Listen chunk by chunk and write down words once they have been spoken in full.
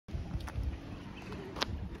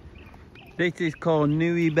This is called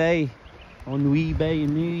Nui Bay. Or Nui Bay,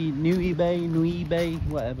 Nui Bay,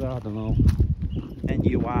 whatever, I don't know.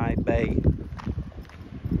 Nui Bay.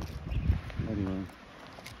 Anyway,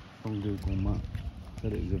 on Google Maps,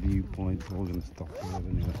 said it was a viewpoint, so we're going to stop here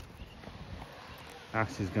anyway.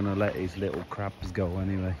 Ash is going to let his little crabs go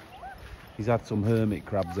anyway. He's had some hermit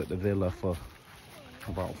crabs at the villa for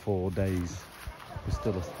about 4 days.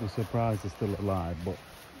 We're surprised they're still alive, but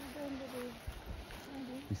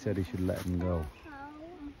he said he should let them go.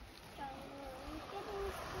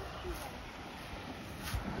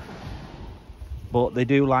 But they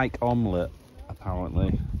do like omelette,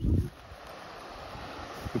 apparently.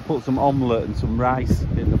 We put some omelette and some rice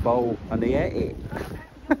in the bowl and he ate it.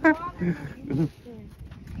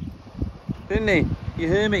 Didn't he? Your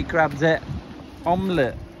hermit crabs ate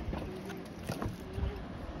omelette.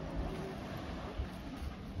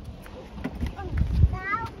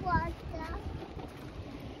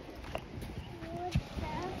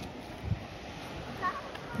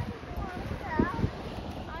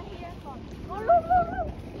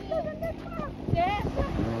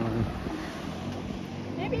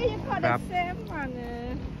 Maybe you call the same one.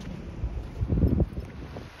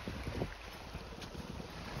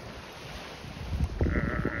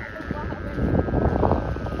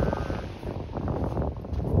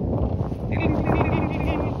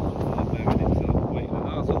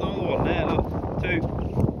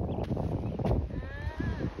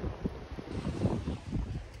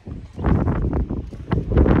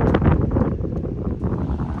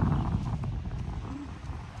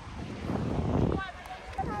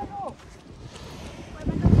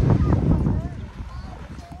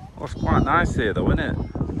 Well, it's quite nice here though, isn't it?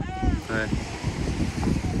 Yeah.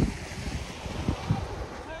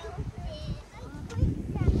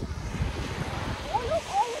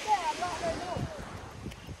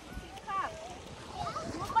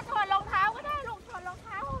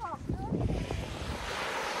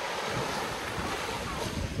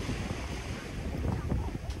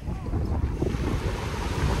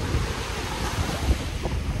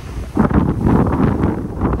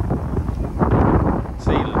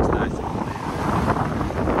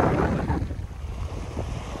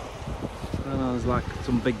 There's like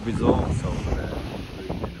some big resorts over there.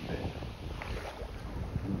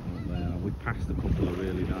 We passed a couple of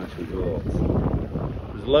really nice resorts.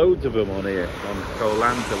 There's loads of them on here, on Koh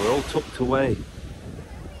Lanta. We're all tucked away.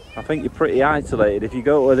 I think you're pretty isolated. If you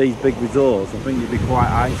go to these big resorts, I think you'd be quite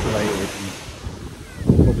isolated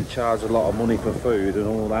and probably charge a lot of money for food and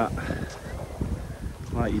all that,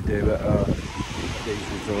 like you do at these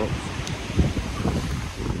resorts.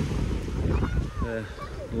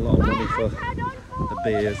 A lot of money for the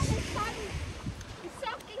beers.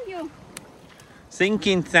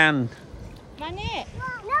 Sinking sand. Money.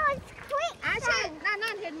 No, it's quick. I said, no,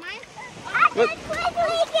 hit my. I said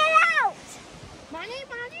quickly get out. Money.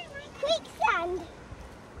 Quicksand.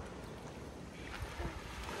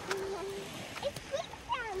 It's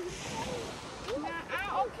quicksand.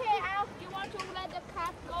 Okay, you want to let the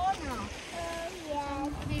cat go now? Yes.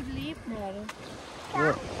 They leave there.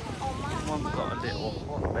 Look, someone's got a little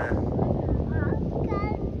hut there.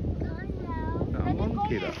 Is that a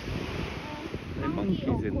monkey there? Are there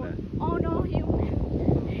monkeys in there? Oh no, Big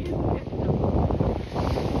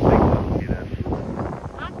monkey then.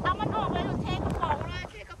 เอามันออกเลยเทกระป๋องเลย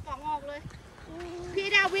เทกระป๋องออกเลยพี่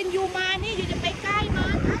ดาวินอยู่มานี่อยู่จะไปใกล้มั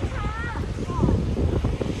นช้า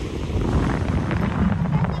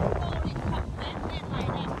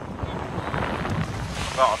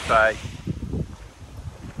Gotta say,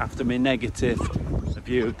 after my negative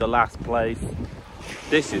view of the last place,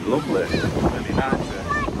 this is lovely. Really nice.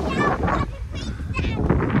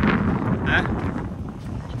 Huh?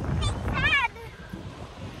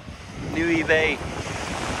 Nui Bay.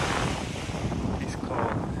 It's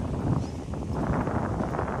called.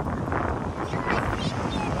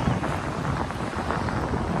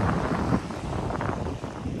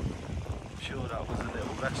 I'm sure that was a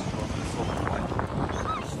little restaurant or something.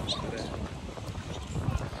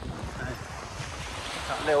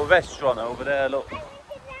 That little restaurant over there, look.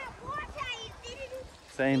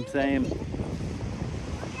 Same,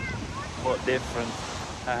 but different.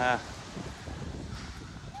 Haha.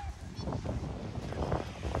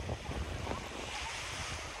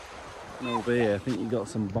 And over here, I think you got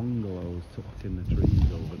some bungalows tucked in the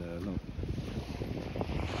trees over there. Look,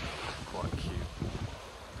 quite cute.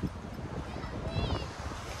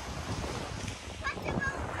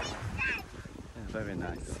 Yeah, very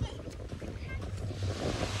nice.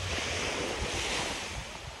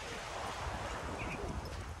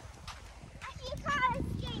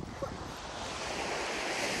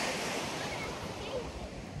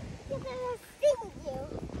 Look at this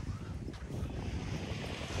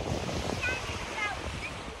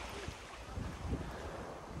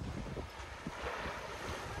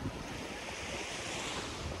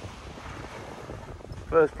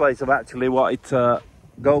First place I've actually wanted to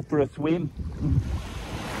go for a swim.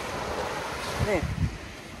 Yeah.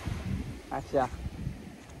 Asha.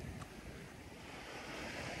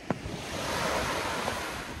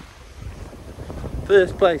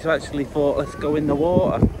 First place I actually thought, let's go in the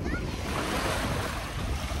water.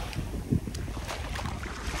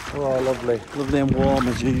 Oh, lovely. Lovely and warm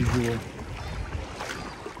as usual.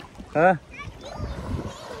 Huh?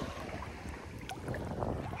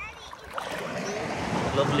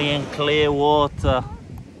 Lovely and clear water.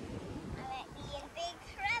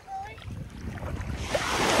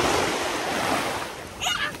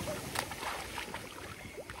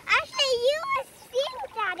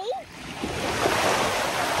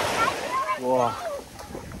 Whoa.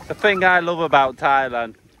 The thing I love about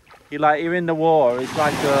Thailand, you're in the water, it's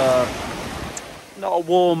like not a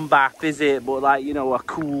warm bath, is it? But like, you know, a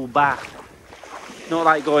cool bath. Not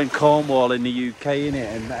like going Cornwall in the UK,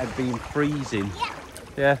 innit? And that being freezing.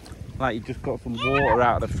 Yeah. Like you just got some water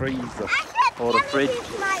out of the freezer or the fridge.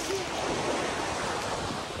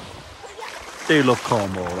 Do love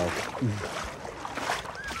Cornwall though.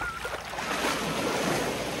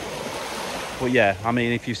 But yeah, I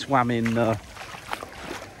mean, if you swam in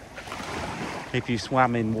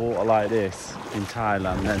water like this in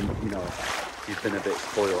Thailand, then you know you've been a bit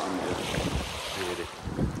spoiled, haven't you? Really.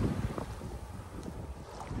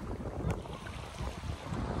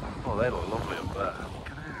 Oh, they look lovely up there.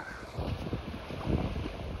 Look at that.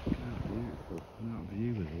 Beautiful. That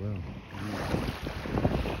view as well.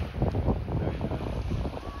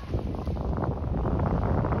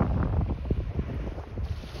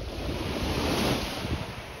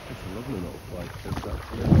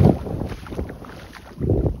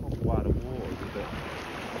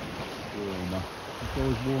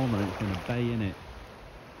 Warmer, it's in a bay, innit?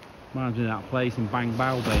 Reminds me of that place in Bang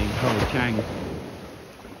Bao Bay in Koh Chang. If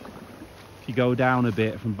you go down a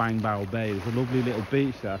bit from Bang Bao Bay, there's a lovely little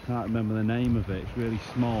beach there. I can't remember the name of it. It's really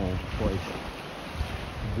small, but it's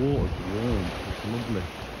water's warm. It's lovely.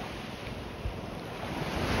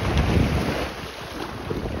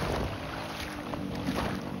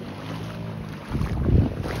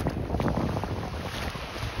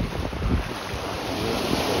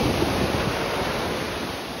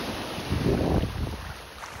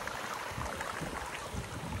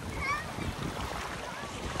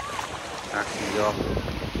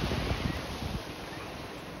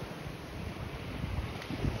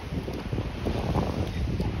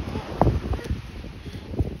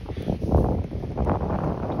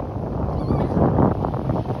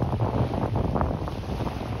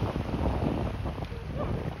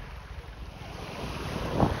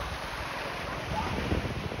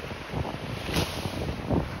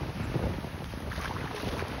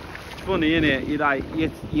 Funny, innit?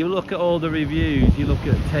 You look at all the reviews, you look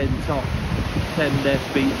at 10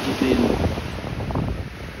 best beaches in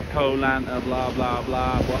Koh Lanta, blah blah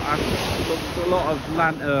blah, but I've looked at a lot of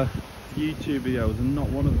Lanta YouTube videos and not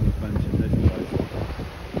one of them has mentioned this place.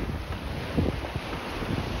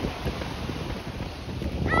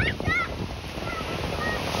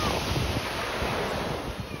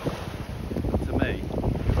 To me,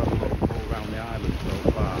 you've got to look all around the island so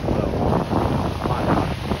far.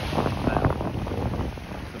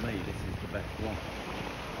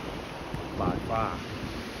 By far.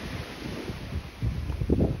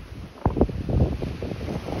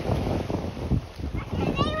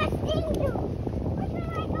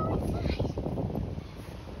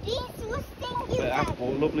 That's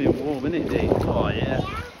lovely and warm, isn't it, Dee? Oh yeah.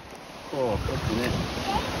 Oh, good, isn't it?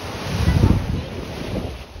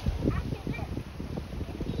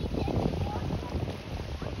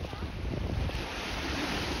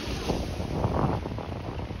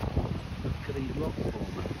 Look at these rocks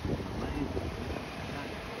forming.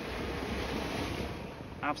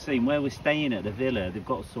 I've seen where we're staying at the villa, they've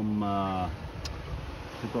got some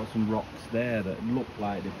rocks there that look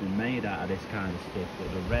like they've been made out of this kind of stuff,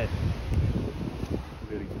 but they're red.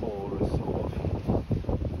 Really porous sort of.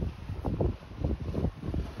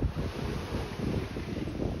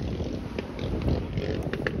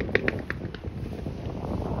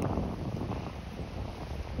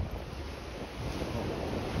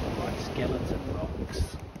 Like skeleton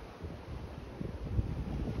rocks.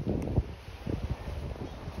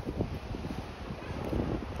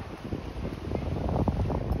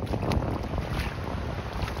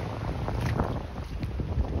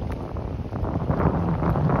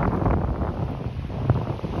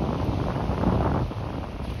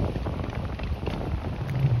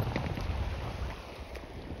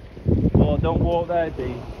 Don't walk there,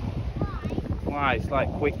 Dee. Why? It's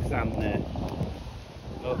like quicksand there.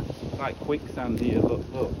 Look, it's like quicksand here. Look,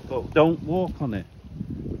 look, look. Don't walk on it.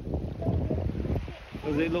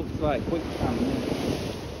 Because it looks like quicksand.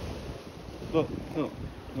 Look, look,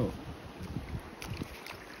 look.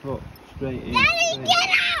 Look, straight in. Daddy, Straight. get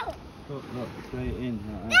out! Look, look, straight in.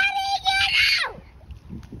 Like that. Daddy, get out!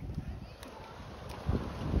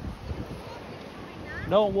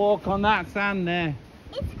 Don't walk on that sand there.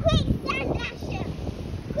 It's quicksand, Asher.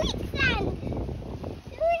 Quicksand.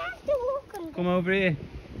 So we have to walk on Come over here.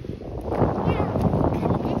 Yeah.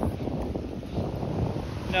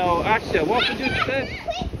 No, Asher, what have you just said?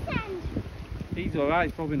 Quicksand. He's alright,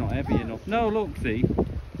 he's probably not heavy enough. No, look, see.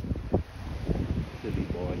 Silly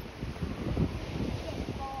boy.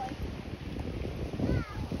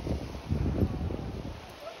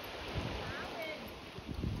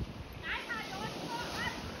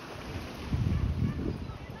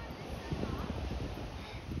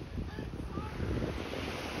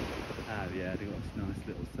 Ah, yeah, they've got this nice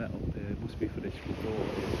little setup there. It must be for this resort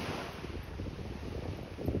here.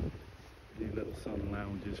 These little sun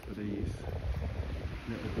lounges for these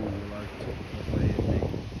little bungalows tucked away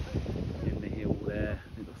in the hill there.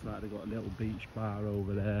 It looks like they've got a little beach bar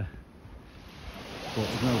over there. But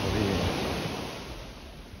there's nobody here.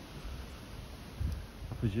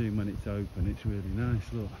 I presume when it's open it's really nice.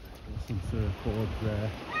 Look, got some surfboards there.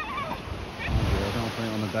 I don't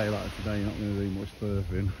think on a day like today you're not going to do much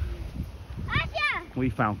surfing. Asher! We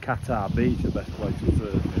found Qatar Beach the best place to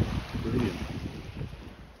surf. Brilliant.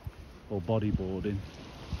 Or bodyboarding.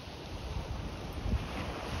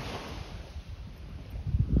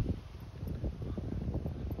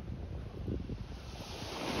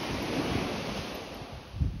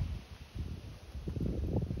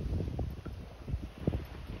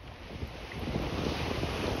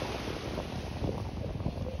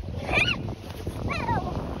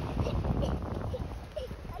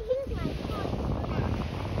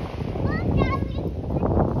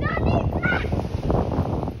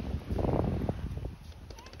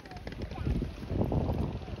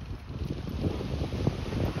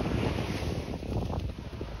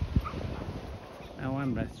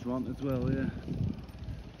 And restaurant as well, yeah.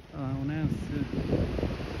 Oh, that one else, yeah.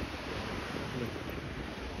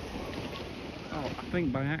 Oh, I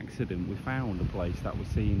think by accident we found a place that was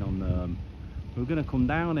seen on we were going to come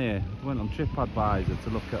down here. We went on TripAdvisor to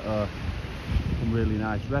look at some really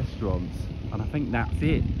nice restaurants, and I think that's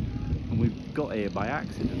it. And we got here by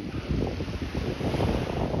accident.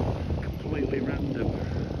 Completely random.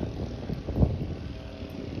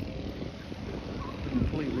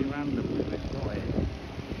 Completely randomly we've got it.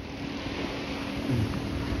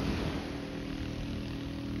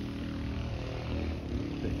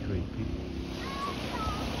 Bit creepy.